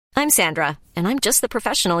I'm Sandra, and I'm just the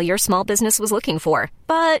professional your small business was looking for.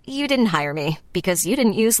 But you didn't hire me because you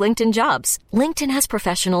didn't use LinkedIn Jobs. LinkedIn has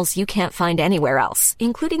professionals you can't find anywhere else,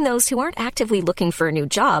 including those who aren't actively looking for a new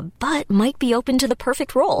job, but might be open to the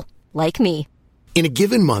perfect role, like me. In a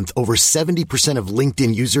given month, over 70% of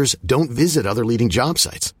LinkedIn users don't visit other leading job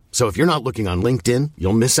sites. So if you're not looking on LinkedIn,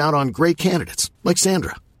 you'll miss out on great candidates like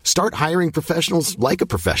Sandra. Start hiring professionals like a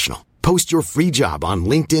professional. Post your free job on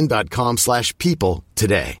linkedin.com/people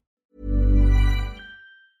today.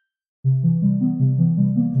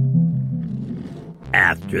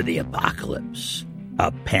 After the Apocalypse,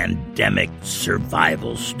 a pandemic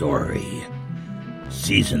survival story.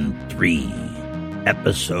 Season 3,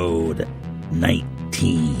 Episode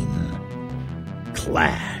 19,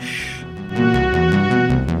 Clash.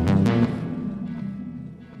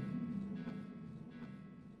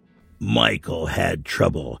 Michael had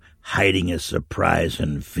trouble hiding his surprise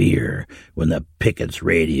and fear when the pickets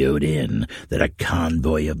radioed in that a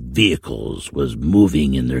convoy of vehicles was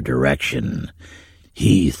moving in their direction.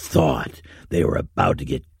 He thought they were about to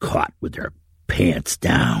get caught with their pants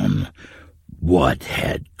down. What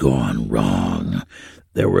had gone wrong?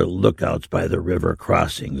 There were lookouts by the river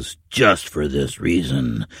crossings just for this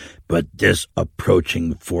reason, but this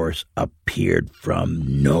approaching force appeared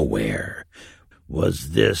from nowhere.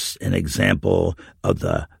 Was this an example of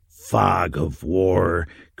the fog of war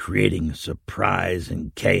creating surprise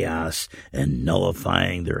and chaos and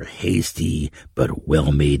nullifying their hasty but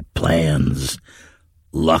well-made plans?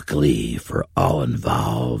 Luckily for all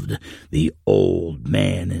involved, the old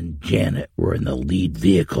man and Janet were in the lead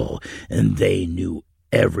vehicle, and they knew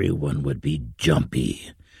everyone would be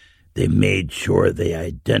jumpy. They made sure they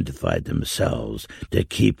identified themselves to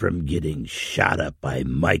keep from getting shot up by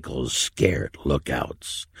Michael's scared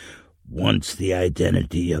lookouts. Once the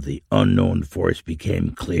identity of the unknown force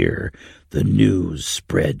became clear, the news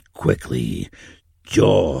spread quickly.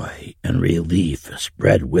 Joy and relief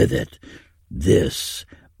spread with it. This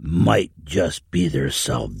might just be their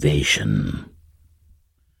salvation.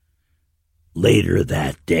 Later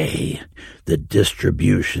that day, the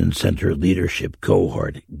distribution center leadership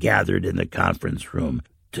cohort gathered in the conference room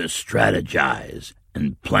to strategize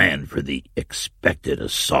and plan for the expected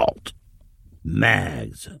assault.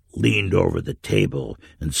 Mags leaned over the table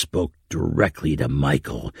and spoke directly to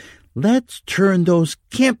Michael. "Let's turn those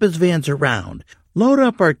campus vans around, load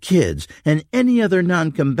up our kids and any other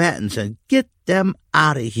non-combatants and get them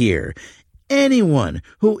out of here. Anyone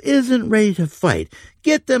who isn't ready to fight,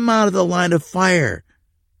 get them out of the line of fire."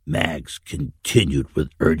 Mags continued with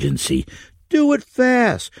urgency. "Do it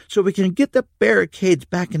fast so we can get the barricades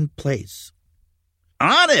back in place."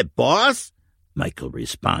 "On it, boss," Michael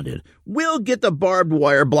responded. "We'll get the barbed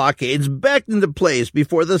wire blockades back into place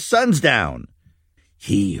before the sun's down."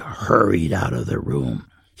 He hurried out of the room.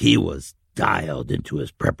 He was dialed into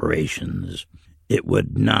his preparations. It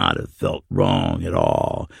would not have felt wrong at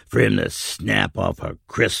all for him to snap off a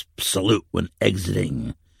crisp salute when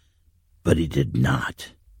exiting. But he did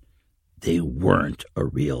not. They weren't a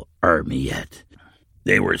real army yet.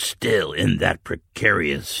 They were still in that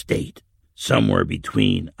precarious state, somewhere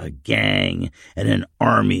between a gang and an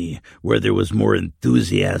army where there was more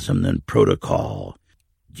enthusiasm than protocol.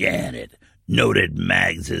 Janet noted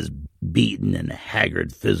Mags's beaten and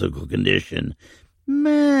haggard physical condition.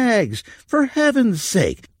 "Mags, for heaven's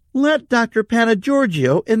sake, let Dr.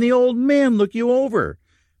 Panagiorgio and the old man look you over."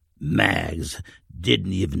 Mags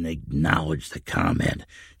didn't even acknowledge the comment.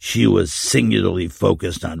 She was singularly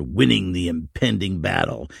focused on winning the impending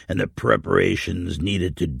battle and the preparations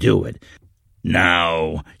needed to do it.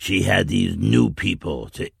 Now she had these new people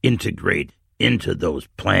to integrate into those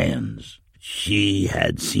plans. She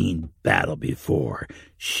had seen battle before.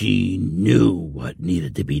 She knew what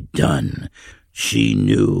needed to be done. She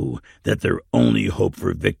knew that their only hope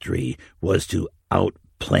for victory was to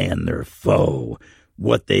outplan their foe.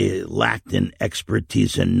 What they lacked in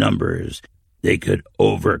expertise and numbers, they could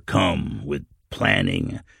overcome with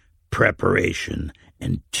planning, preparation,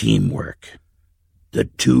 and teamwork. The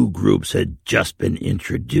two groups had just been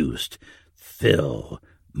introduced. Phil,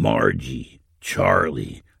 Margie,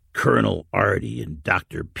 Charlie, Colonel Artie, and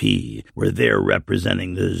Dr. P were there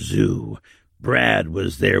representing the zoo. Brad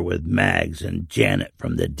was there with Mags and Janet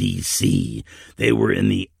from the D.C. They were in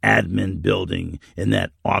the admin building in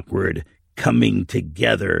that awkward coming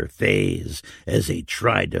together phase as they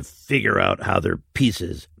tried to figure out how their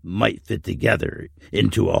pieces might fit together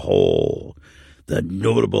into a whole. The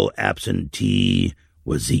notable absentee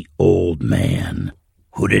was the old man,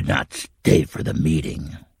 who did not stay for the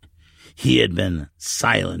meeting. He had been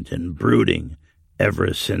silent and brooding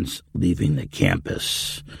ever since leaving the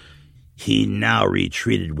campus. He now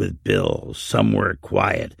retreated with Bill somewhere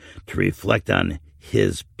quiet to reflect on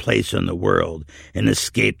his place in the world and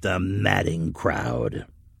escape the madding crowd.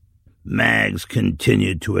 Mags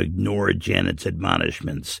continued to ignore Janet's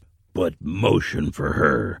admonishments, but motioned for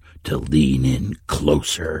her to lean in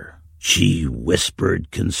closer. She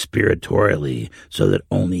whispered conspiratorially so that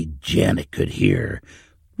only Janet could hear.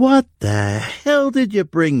 "What the hell did you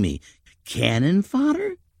bring me? Cannon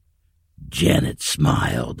fodder?" Janet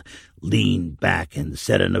smiled, leaned back, and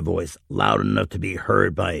said in a voice loud enough to be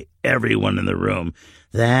heard by everyone in the room,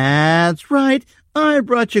 "That's right. I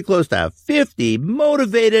brought you close to 50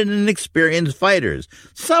 motivated and experienced fighters.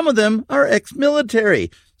 Some of them are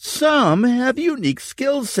ex-military. Some have unique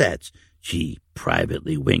skill sets." She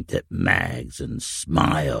privately winked at Mags and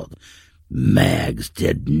smiled. Mags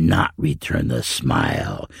did not return the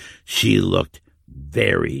smile. She looked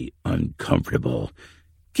very uncomfortable.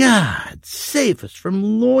 "God save us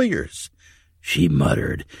from lawyers," she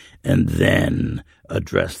muttered, and then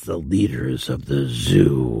addressed the leaders of the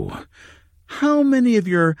zoo. "How many of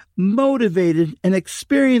your motivated and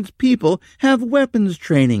experienced people have weapons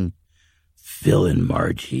training?" Phil and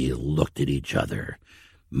Margie looked at each other.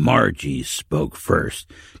 Margie spoke first.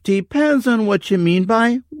 "Depends on what you mean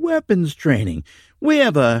by weapons training. We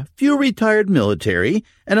have a few retired military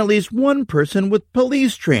and at least one person with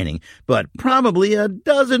police training, but probably a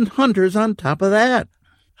dozen hunters on top of that."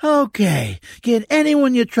 "Okay, get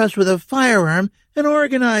anyone you trust with a firearm and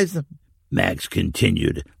organize them," Mags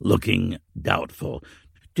continued, looking doubtful.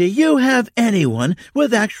 "Do you have anyone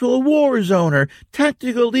with actual war zone or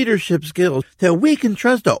tactical leadership skills that we can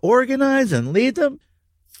trust to organize and lead them?"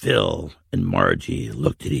 Phil and Margie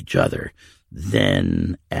looked at each other,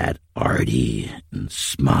 then at Artie, and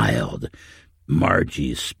smiled.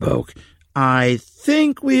 Margie spoke. "I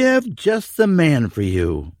think we have just the man for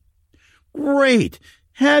you." "Great.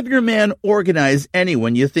 Have your man organize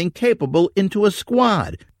anyone you think capable into a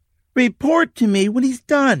squad. Report to me when he's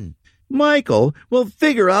done. Michael will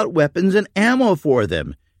figure out weapons and ammo for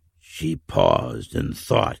them." She paused and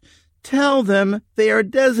thought. "Tell them they are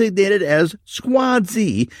designated as Squad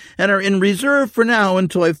Z and are in reserve for now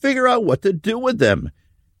until I figure out what to do with them."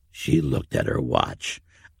 She looked at her watch.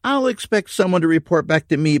 "I'll expect someone to report back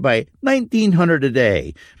to me by 1900 a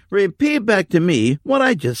day. Repeat back to me what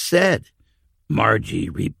I just said." Margie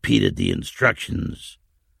repeated the instructions,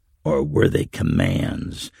 or were they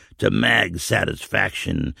commands, to Mag's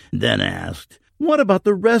satisfaction, then asked, "What about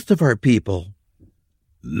the rest of our people?"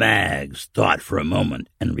 Mags thought for a moment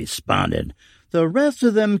and responded, "The rest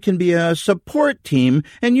of them can be a support team,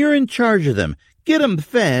 and you're in charge of them. Get them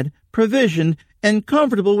fed, provisioned, and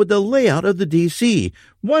comfortable with the layout of the DC.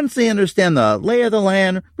 Once they understand the lay of the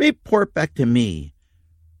land, report back to me."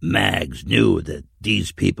 Mags knew that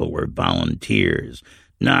these people were volunteers,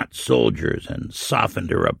 not soldiers, and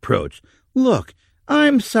softened her approach. "Look,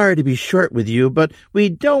 I'm sorry to be short with you, but we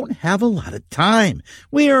don't have a lot of time.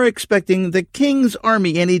 We are expecting the King's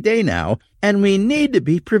army any day now, and we need to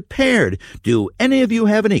be prepared. Do any of you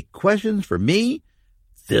have any questions for me?"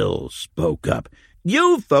 Phil spoke up.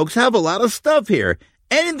 "You folks have a lot of stuff here.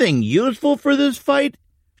 Anything useful for this fight?"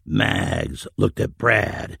 Mags looked at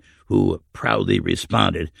Brad, who proudly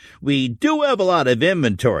responded, "We do have a lot of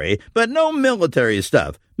inventory, but no military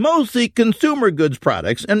stuff. Mostly consumer goods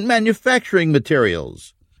products and manufacturing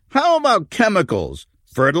materials." "How about chemicals?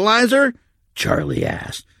 Fertilizer?" Charlie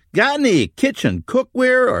asked. "Got any kitchen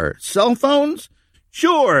cookware or cell phones?"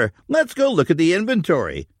 "Sure, let's go look at the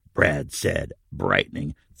inventory," Brad said,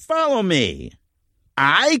 brightening. "Follow me."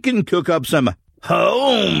 "I can cook up some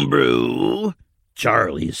homebrew,"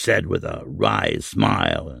 Charlie said with a wry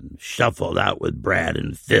smile, and shuffled out with Brad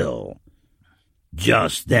and Phil.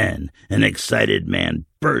 Just then, an excited man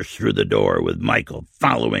burst through the door with Michael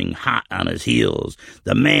following hot on his heels.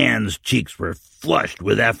 The man's cheeks were flushed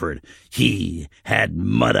with effort. He had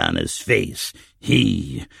mud on his face.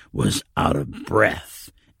 He was out of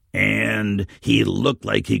breath, and he looked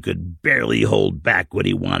like he could barely hold back what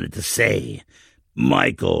he wanted to say.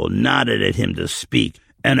 Michael nodded at him to speak,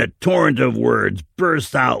 and a torrent of words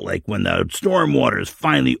burst out like when the storm waters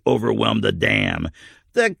finally overwhelmed the dam.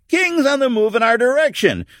 "The King's on the move in our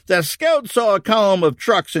direction. The scouts saw a column of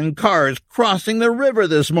trucks and cars crossing the river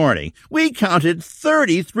this morning. We counted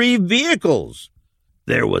 33 vehicles."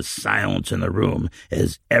 There was silence in the room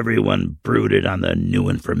as everyone brooded on the new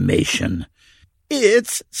information.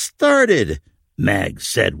 "It's started," Mag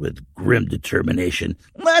said with grim determination.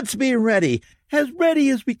 "Let's be ready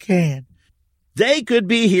as we can. They could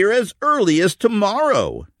be here as early as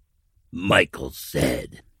tomorrow," Michael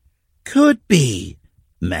said. "Could be,"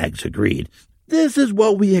 Mags agreed. "This is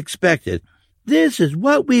what we expected. This is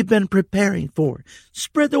what we've been preparing for.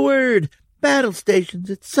 Spread the word. Battle stations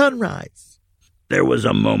at sunrise." There was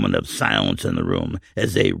a moment of silence in the room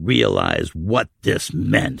as they realized what this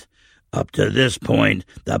meant. Up to this point,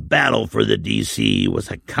 the battle for the DC was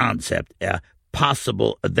a concept, a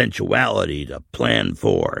possible eventuality to plan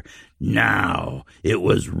for. Now it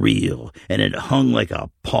was real, and it hung like a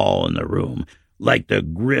pall in the room, like the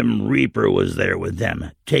Grim Reaper was there with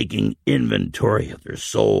them, taking inventory of their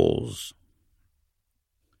souls.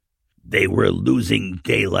 They were losing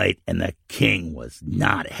daylight, and the king was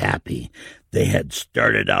not happy. They had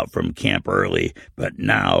started out from camp early, but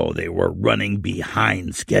now they were running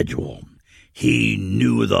behind schedule. He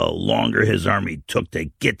knew the longer his army took to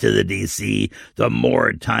get to the DC, the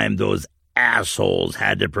more time those assholes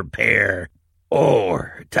had to prepare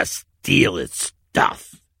or to steal its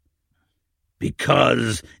stuff.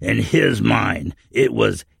 Because in his mind, it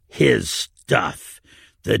was his stuff.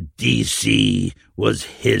 The DC was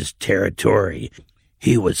his territory.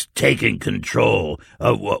 He was taking control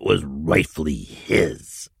of what was rightfully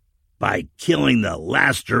his. By killing the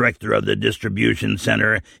last director of the distribution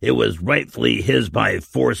center, it was rightfully his by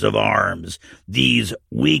force of arms. These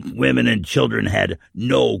weak women and children had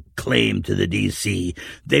no claim to the DC.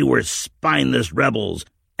 They were spineless rebels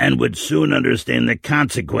and would soon understand the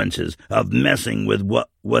consequences of messing with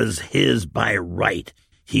what was his by right.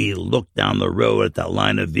 He looked down the road at the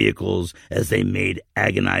line of vehicles as they made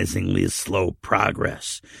agonizingly slow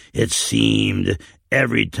progress. It seemed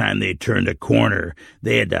every time they turned a corner,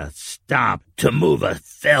 they had to stop to move a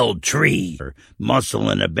felled tree or muscle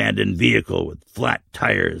an abandoned vehicle with flat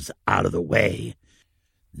tires out of the way.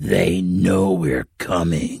 "They know we're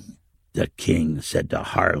coming," the king said to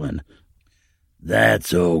Harlan.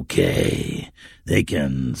 "That's okay. They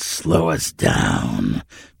can slow us down,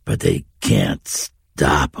 but they can't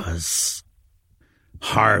stop us."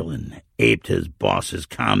 Harlan aped his boss's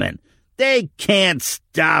comment. "They can't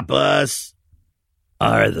stop us."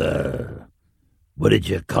 "Are the, what did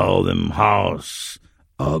you call them, Hoss,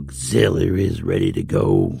 auxiliaries ready to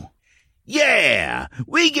go?" "Yeah,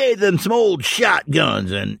 we gave them some old shotguns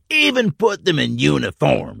and even put them in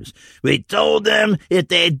uniforms. We told them if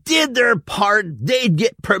they did their part, they'd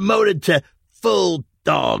get promoted to full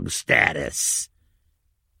dog status."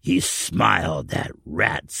 He smiled that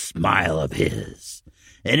rat smile of his.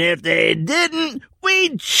 "And if they didn't,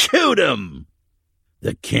 we'd shoot 'em."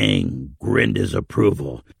 The king grinned his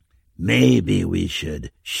approval. "Maybe we should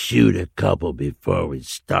shoot a couple before we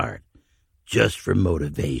start, just for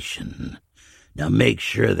motivation. Now make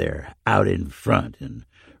sure they're out in front and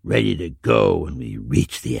ready to go when we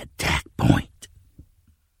reach the attack point."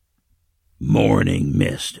 Morning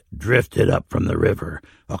mist drifted up from the river,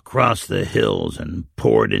 across the hills, and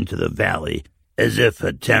poured into the valley, as if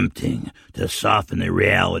attempting to soften the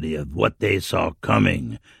reality of what they saw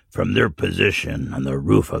coming from their position on the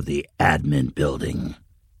roof of the admin building.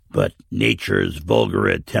 But nature's vulgar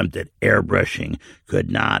attempt at airbrushing could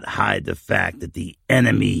not hide the fact that the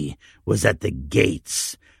enemy was at the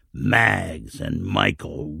gates. Mags and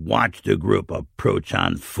Michael watched the group approach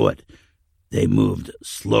on foot. They moved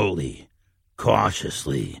slowly,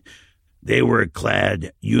 cautiously. They were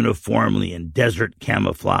clad uniformly in desert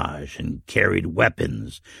camouflage and carried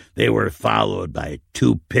weapons. They were followed by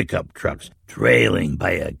 2 pickup trucks, trailing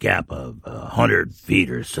by a gap of 100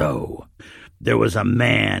 feet or so. There was a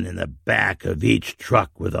man in the back of each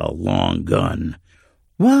truck with a long gun.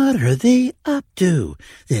 "What are they up to?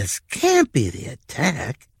 This can't be the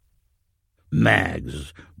attack."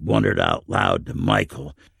 Mags wondered out loud to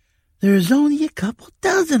Michael. "There's only a couple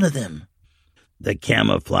dozen of them." The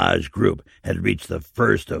camouflage group had reached the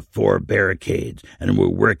first of 4 barricades and were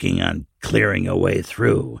working on clearing a way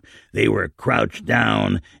through. They were crouched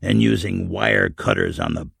down and using wire cutters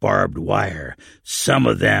on the barbed wire. Some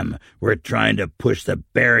of them were trying to push the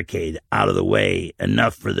barricade out of the way,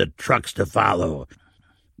 enough for the trucks to follow.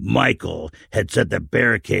 Michael had set the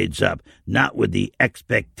barricades up not with the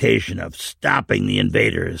expectation of stopping the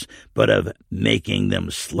invaders, but of making them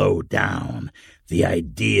slow down. The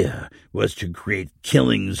idea was to create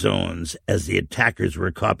killing zones as the attackers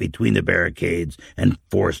were caught between the barricades and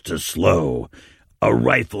forced to slow. A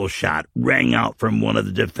rifle shot rang out from one of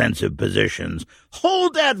the defensive positions.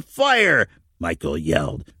 "Hold that fire!" Michael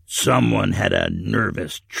yelled. Someone had a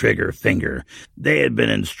nervous trigger finger. They had been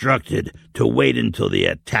instructed to wait until the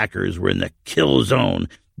attackers were in the kill zone.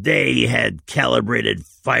 They had calibrated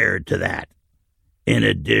fire to that. In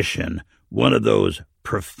addition, one of those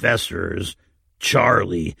professors,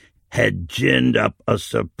 Charlie, had ginned up a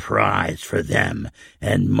surprise for them,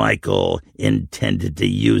 and Michael intended to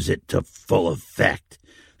use it to full effect.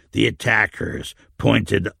 The attackers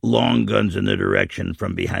pointed long guns in the direction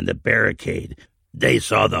from behind the barricade. They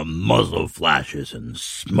saw the muzzle flashes and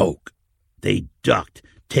smoke. They ducked,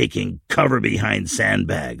 taking cover behind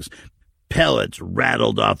sandbags. Pellets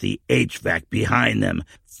rattled off the HVAC behind them,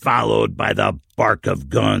 followed by the bark of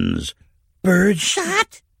guns.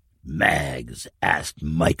 "Birdshot?" Mags asked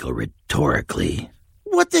Michael rhetorically.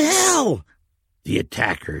 "What the hell?" The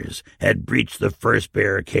attackers had breached the first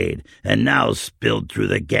barricade and now spilled through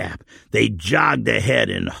the gap. They jogged ahead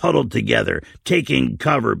and huddled together, taking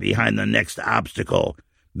cover behind the next obstacle.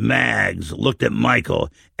 Mags looked at Michael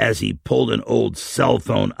as he pulled an old cell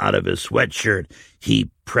phone out of his sweatshirt. He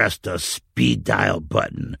pressed a speed dial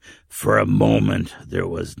button. For a moment, there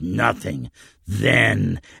was nothing.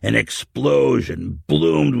 Then an explosion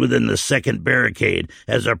bloomed within the second barricade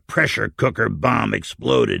as a pressure cooker bomb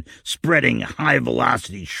exploded, spreading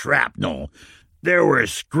high-velocity shrapnel. There were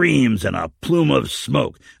screams and a plume of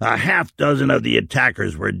smoke. A half-dozen of the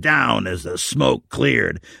attackers were down as the smoke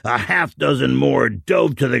cleared. A half-dozen more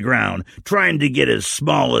dove to the ground, trying to get as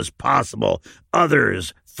small as possible.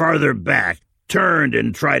 Others, farther back, turned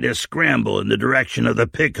and tried to scramble in the direction of the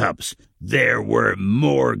pickups. There were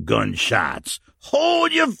more gunshots.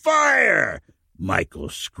 "Hold your fire!" Michael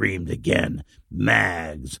screamed again.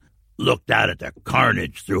 Mags looked out at the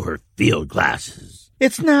carnage through her field glasses.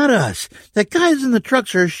 "It's not us. The guys in the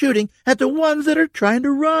trucks are shooting at the ones that are trying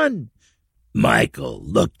to run." Michael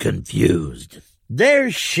looked confused. "They're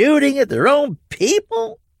shooting at their own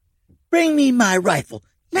people? Bring me my rifle,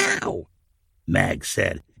 now," Mags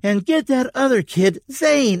said. "And get that other kid,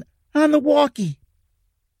 Zane, on the walkie."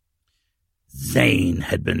 Zane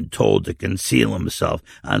had been told to conceal himself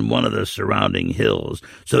on one of the surrounding hills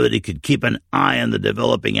so that he could keep an eye on the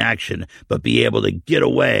developing action but be able to get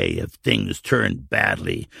away if things turned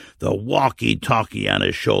badly. The walkie-talkie on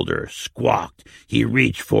his shoulder squawked. He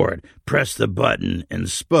reached for it, pressed the button, and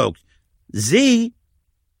spoke. "Z?"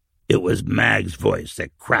 It was Mag's voice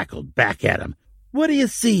that crackled back at him. "What do you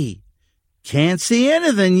see?" "Can't see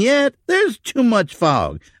anything yet. There's too much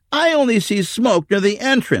fog. I only see smoke near the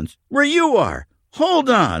entrance, where you are. Hold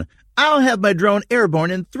on. I'll have my drone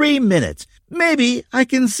airborne in 3 minutes. Maybe I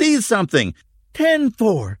can see something.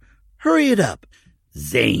 10-4. Hurry it up."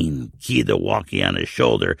 Zane keyed the walkie on his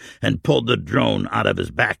shoulder and pulled the drone out of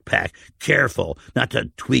his backpack, careful not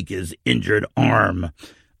to tweak his injured arm.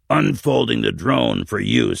 Unfolding the drone for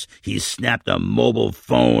use, he snapped a mobile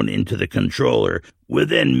phone into the controller.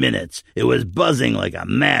 Within minutes, it was buzzing like a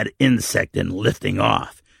mad insect and lifting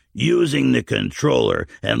off. Using the controller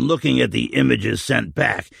and looking at the images sent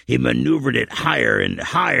back, he maneuvered it higher and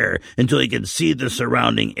higher until he could see the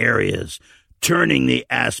surrounding areas. Turning the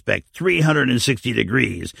aspect 360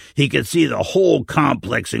 degrees, he could see the whole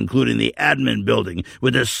complex, including the admin building,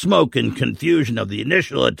 with the smoke and confusion of the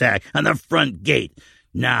initial attack on the front gate.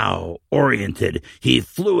 Now, oriented, he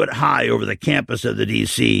flew it high over the campus of the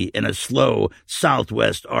D.C. in a slow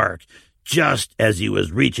southwest arc. Just as he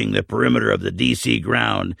was reaching the perimeter of the D.C.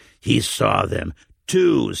 ground, he saw them.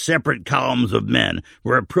 2 separate columns of men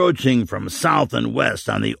were approaching from south and west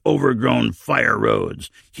on the overgrown fire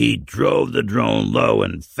roads. He drove the drone low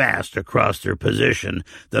and fast across their position.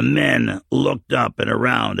 The men looked up and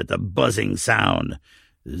around at the buzzing sound.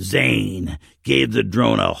 Zane gave the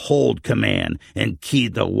drone a hold command and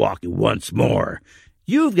keyed the walkie once more.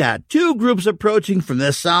 "You've got 2 groups approaching from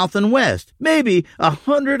the south and west, maybe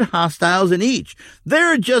 100 hostiles in each.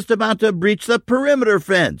 They're just about to breach the perimeter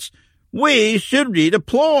fence. We should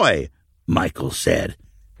redeploy," Michael said.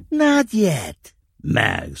 "Not yet."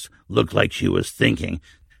 Mags looked like she was thinking.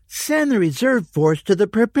 "Send the reserve force to the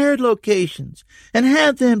prepared locations and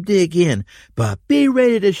have them dig in, but be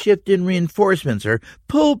ready to shift in reinforcements or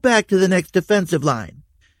pull back to the next defensive line."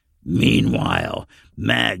 Meanwhile,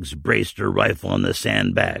 Mags braced her rifle on the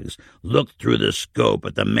sandbags, looked through the scope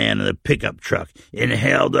at the man in the pickup truck,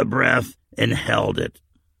 inhaled a breath, and held it.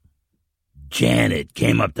 Janet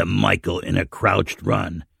came up to Michael in a crouched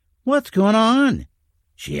run. "What's going on?"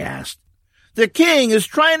 she asked. "The king is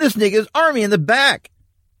trying to sneak his army in the back,"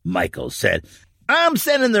 Michael said. "I'm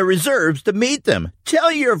sending the reserves to meet them.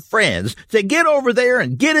 Tell your friends to get over there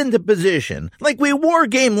and get into position, like we war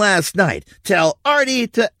game last night. Tell Artie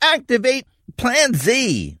to activate Plan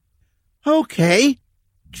Z." "Okay,"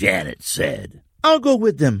 Janet said. "I'll go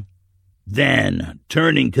with them." Then,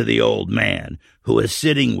 turning to the old man, who was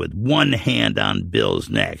sitting with one hand on Bill's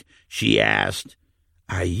neck, she asked,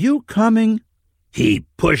 "Are you coming?" He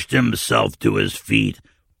pushed himself to his feet.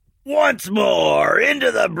 "Once more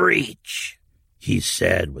into the breach," he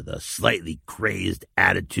said with a slightly crazed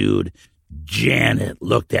attitude. Janet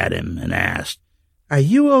looked at him and asked, "Are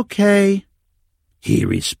you okay?" He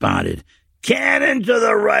responded, "Cannon to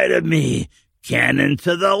the right of me, cannon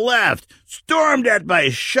to the left, stormed at by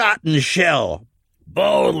shot and shell.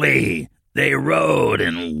 Boldly they rode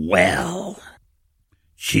and well."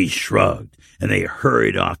 She shrugged, and they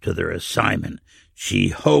hurried off to their assignment. She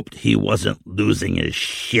hoped he wasn't losing his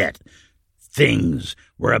shit. Things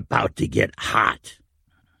were about to get hot.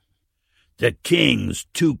 The king's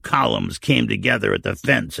 2 columns came together at the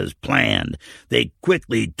fence as planned. They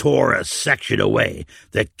quickly tore a section away.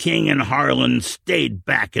 The king and Harlan stayed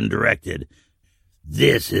back and directed,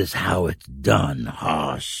 "This is how it's done,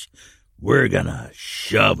 Hoss. We're gonna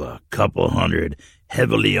shove a couple hundred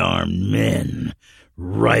heavily armed men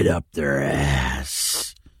right up their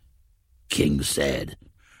ass." King said,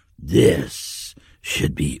 "This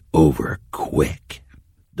should be over quick."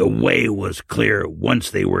 The way was clear once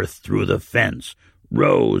they were through the fence.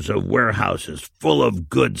 Rows of warehouses full of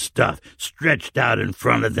good stuff stretched out in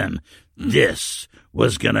front of them. This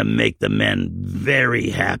was going to make the men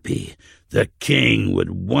very happy. The king would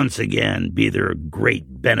once again be their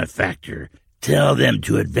great benefactor. "Tell them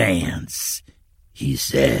to advance," he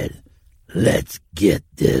said. "Let's get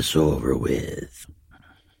this over with."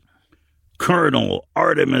 Colonel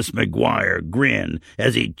Artemus McGuire grinned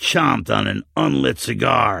as he chomped on an unlit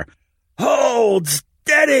cigar. "Hold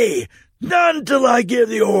steady! None till I give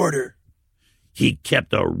the order." He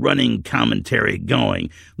kept a running commentary going,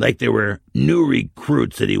 like they were new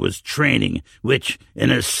recruits that he was training, which, in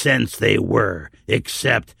a sense, they were,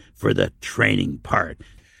 except for the training part.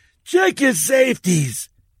 "Check your safeties,"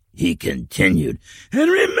 he continued, "and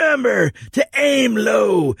remember to aim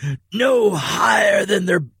low, no higher than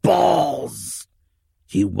their balls."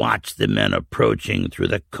 He watched the men approaching through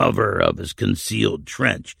the cover of his concealed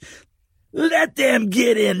trench. "Let them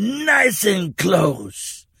get in nice and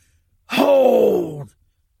close. Hold.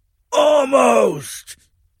 Almost.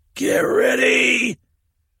 Get ready.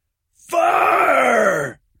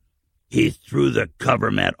 Fire!" He threw the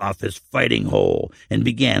cover mat off his fighting hole and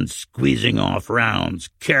began squeezing off rounds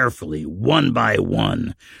carefully, one by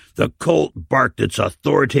one. The Colt barked its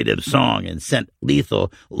authoritative song and sent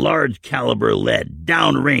lethal, large-caliber lead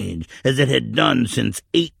downrange as it had done since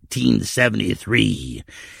 1873.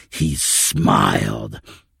 He smiled.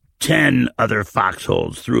 10 other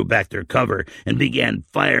foxholes threw back their cover and began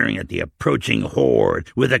firing at the approaching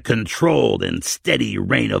horde with a controlled and steady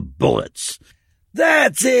rain of bullets.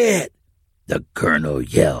 "That's it!" the colonel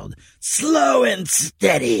yelled. "Slow and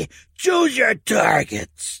steady. Choose your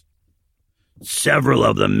targets." Several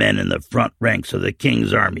of the men in the front ranks of the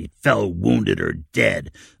king's army fell wounded or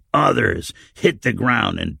dead. Others hit the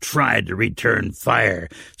ground and tried to return fire.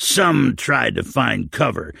 Some tried to find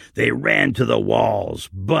cover. They ran to the walls,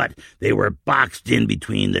 but they were boxed in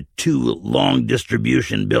between the 2 long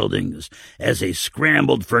distribution buildings. As they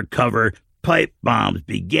scrambled for cover, pipe bombs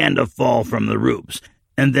began to fall from the roofs,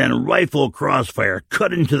 and then rifle crossfire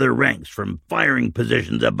cut into their ranks from firing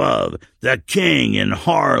positions above. The king and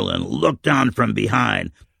Harlan looked on from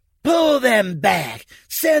behind. "Pull them back!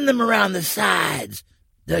 Send them around the sides!"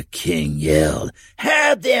 the king yelled.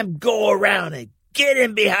 "Have them go around and get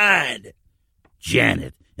in behind!"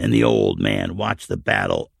 Janet and the old man watched the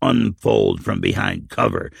battle unfold from behind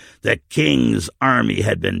cover. The king's army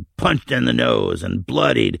had been punched in the nose and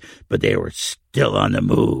bloodied, but they were still on the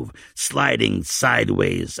move, sliding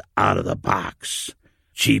sideways out of the box.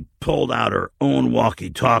 She pulled out her own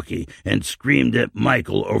walkie-talkie and screamed at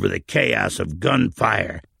Michael over the chaos of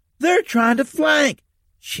gunfire. "They're trying to flank,"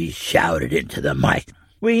 she shouted into the mic.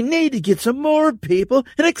 "We need to get some more people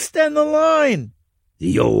and extend the line."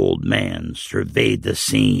 The old man surveyed the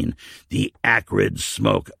scene. The acrid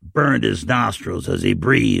smoke burned his nostrils as he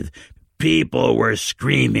breathed. People were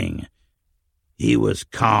screaming. He was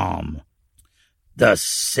calm. "The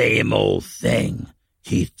same old thing,"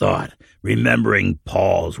 he thought, remembering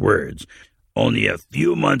Paul's words. "Only a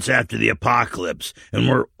few months after the apocalypse, and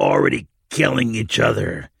we're already killing each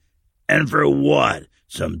other. And for what?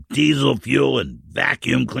 Some diesel fuel and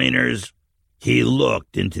vacuum cleaners?" He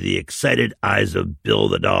looked into the excited eyes of Bill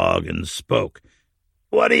the dog and spoke.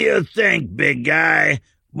 "What do you think, big guy?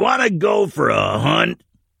 Want to go for a hunt?"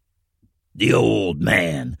 The old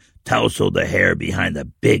man tousled the hair behind the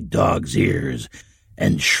big dog's ears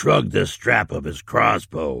and shrugged the strap of his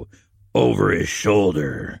crossbow over his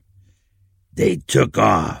shoulder. They took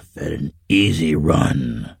off at an easy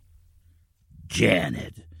run.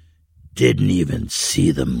 Janet didn't even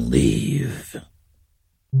see them leave.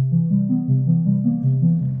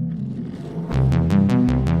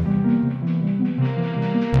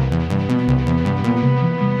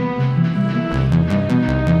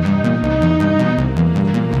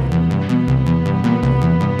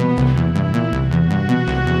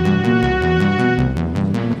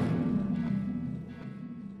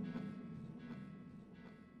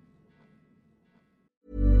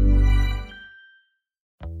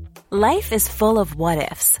 Life is full of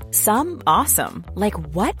what-ifs. Some awesome, like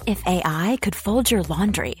what if AI could fold your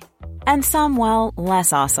laundry? And some, well,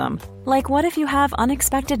 less awesome, like what if you have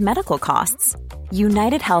unexpected medical costs?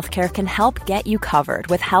 United Healthcare can help get you covered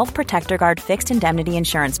with Health Protector Guard fixed indemnity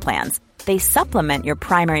insurance plans. They supplement your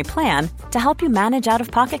primary plan to help you manage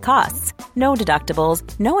out-of-pocket costs. No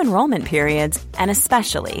deductibles, no enrollment periods, and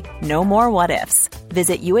especially no more what-ifs.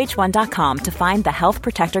 Visit UH1.com to find the Health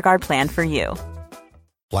Protector Guard plan for you.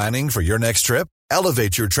 Planning for your next trip?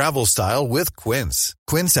 Elevate your travel style with Quince.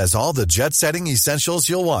 Quince has all the jet-setting essentials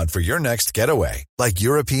you'll want for your next getaway, like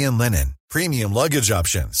European linen, premium luggage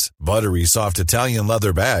options, buttery soft Italian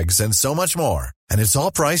leather bags, and so much more. And it's all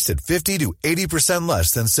priced at 50 to 80%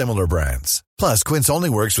 less than similar brands. Plus, Quince only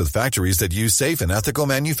works with factories that use safe and ethical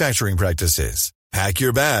manufacturing practices. Pack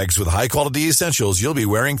your bags with high-quality essentials you'll be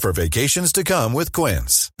wearing for vacations to come with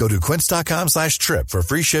Quince. Go to quince.com/trip for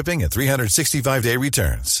free shipping and 365-day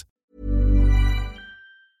returns.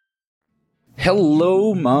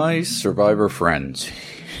 Hello, my survivor friends.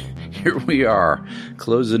 Here we are,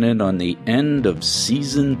 closing in on the end of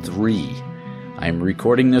Season 3. I'm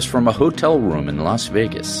recording this from a hotel room in Las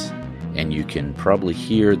Vegas, and you can probably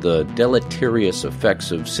hear the deleterious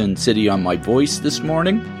effects of Sin City on my voice this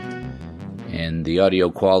morning. And the audio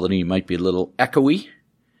quality might be a little echoey,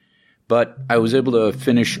 but I was able to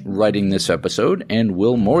finish writing this episode and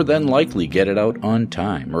will more than likely get it out on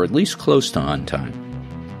time, or at least close to on time.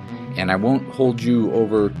 And I won't hold you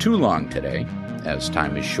over too long today, as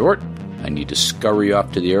time is short. I need to scurry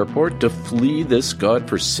off to the airport to flee this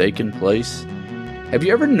godforsaken place. Have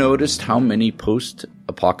you ever noticed how many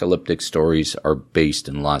post-apocalyptic stories are based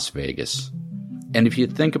in Las Vegas? And if you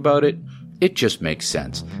think about it, it just makes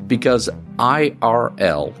sense, because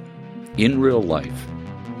IRL, in real life,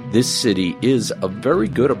 this city is a very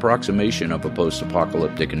good approximation of a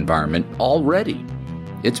post-apocalyptic environment already.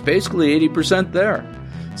 It's basically 80% there,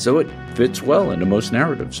 so it fits well into most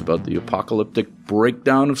narratives about the apocalyptic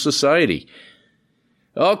breakdown of society.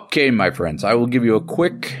 Okay, my friends, I will give you a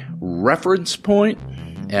quick reference point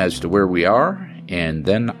as to where we are, and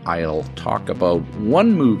then I'll talk about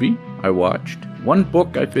one movie I watched, one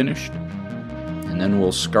book I finished, and then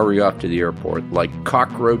we'll scurry off to the airport like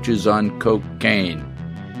cockroaches on cocaine.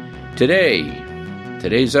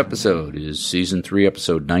 Today's episode is Season 3,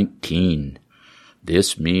 Episode 19.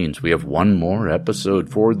 This means we have one more episode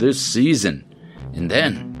for this season, and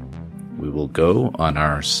then we will go on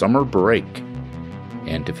our summer break.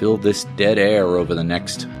 And to fill this dead air over the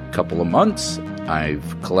next couple of months,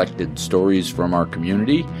 I've collected stories from our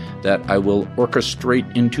community that I will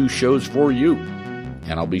orchestrate into shows for you.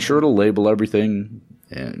 And I'll be sure to label everything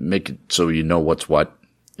and make it so you know what's what.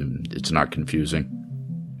 It's not confusing.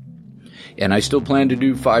 And I still plan to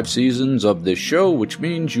do 5 seasons of this show, which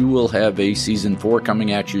means you will have a Season 4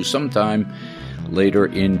 coming at you sometime later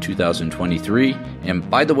in 2023. And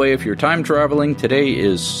by the way, if you're time traveling, today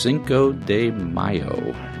is Cinco de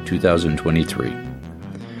Mayo, 2023.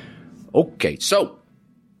 Okay, so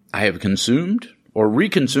I have consumed or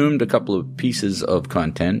reconsumed a couple of pieces of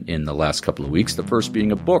content in the last couple of weeks, the first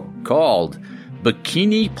being a book called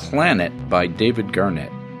Bikini Planet by David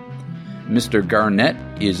Garnett. Mr. Garnett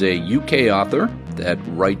is a UK author that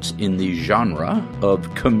writes in the genre of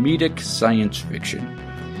comedic science fiction.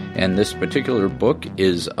 And this particular book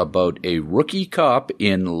is about a rookie cop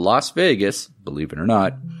in Las Vegas, believe it or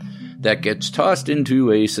not, that gets tossed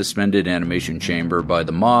into a suspended animation chamber by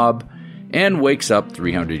the mob and wakes up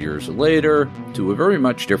 300 years later to a very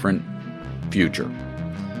much different future.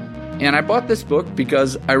 And I bought this book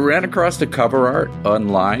because I ran across the cover art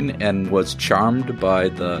online and was charmed by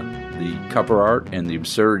the cover art and the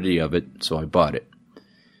absurdity of it, so I bought it.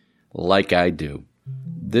 Like I do.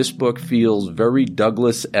 This book feels very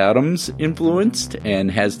Douglas Adams influenced and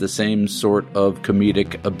has the same sort of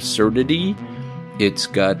comedic absurdity. It's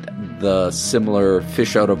got the similar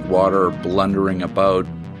fish out of water blundering about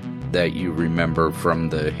that you remember from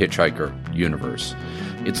the Hitchhiker universe.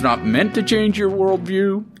 It's not meant to change your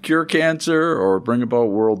worldview, cure cancer, or bring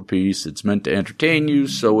about world peace. It's meant to entertain you,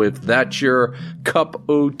 so if that's your cup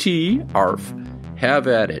o' tea, arf, have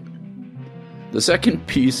at it. The second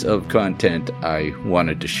piece of content I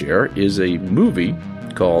wanted to share is a movie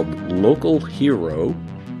called Local Hero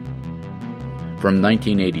from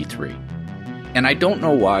 1983. And I don't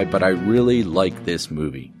know why, but I really like this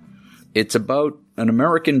movie. It's about an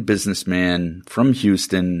American businessman from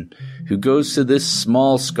Houston who goes to this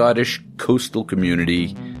small Scottish coastal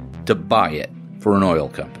community to buy it for an oil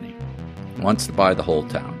company. He wants to buy the whole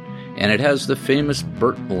town. And it has the famous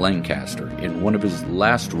Burt Lancaster in one of his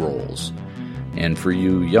last roles. And for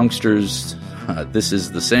you youngsters, This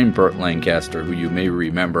is the same Burt Lancaster who you may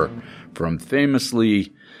remember from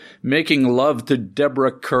famously making love to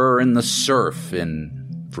Deborah Kerr in The Surf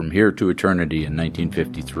in From Here to Eternity in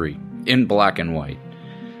 1953, in black and white.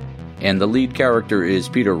 And the lead character is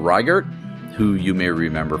Peter Riegert, who you may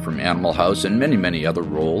remember from Animal House and many, many other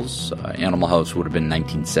roles. Animal House would have been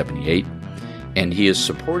 1978. And he is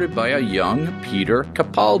supported by a young Peter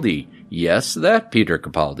Capaldi. Yes, that Peter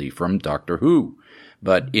Capaldi from Doctor Who.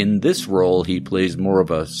 But in this role, he plays more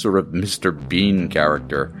of a sort of Mr. Bean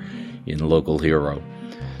character in Local Hero.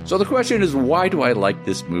 So the question is, why do I like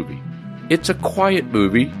this movie? It's a quiet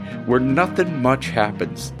movie where nothing much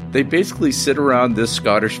happens. They basically sit around this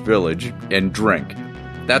Scottish village and drink.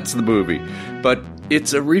 That's the movie. But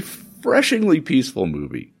it's a refreshingly peaceful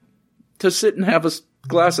movie to sit and have a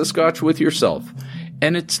glass of scotch with yourself.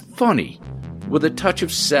 And it's funny, with a touch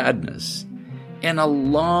of sadness, and a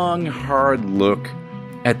long, hard look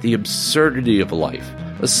at the absurdity of life,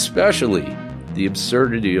 especially the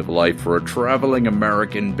absurdity of life for a traveling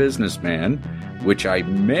American businessman, which I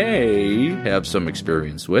may have some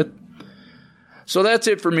experience with. So that's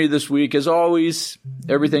it for me this week. As always,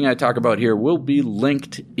 everything I talk about here will be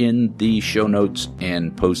linked in the show notes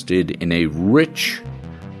and posted in a rich,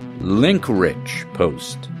 link-rich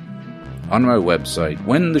post on my website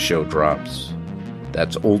when the show drops.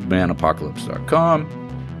 That's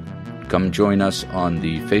oldmanapocalypse.com. Come join us on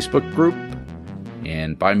the Facebook group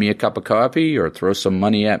and buy me a cup of coffee or throw some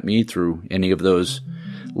money at me through any of those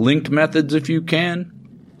linked methods if you can.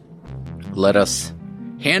 Let us,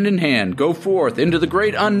 hand in hand, go forth into the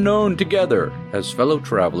great unknown together as fellow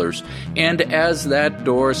travelers. And as that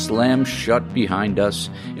door slams shut behind us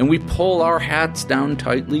and we pull our hats down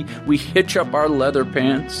tightly, we hitch up our leather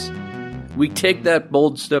pants, we take that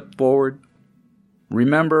bold step forward,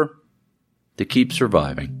 remember to keep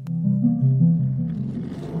surviving.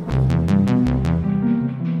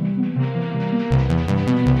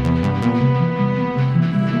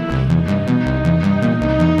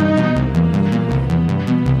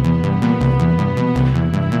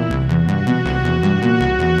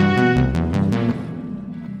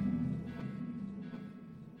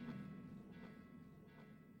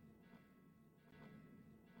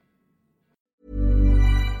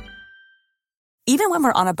 Even when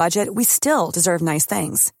we're on a budget, we still deserve nice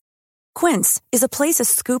things. Quince is a place to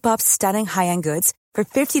scoop up stunning high-end goods for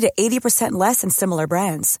 50 to 80% less than similar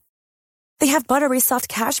brands. They have buttery soft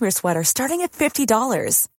cashmere sweaters starting at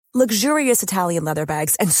 $50, luxurious Italian leather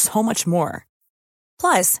bags, and so much more.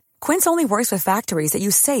 Plus, Quince only works with factories that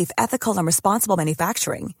use safe, ethical, and responsible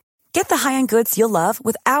manufacturing. Get the high-end goods you'll love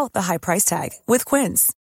without the high price tag with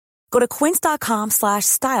Quince. Go to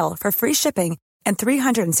quince.com/style for free shipping and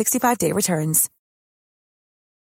 365-day returns.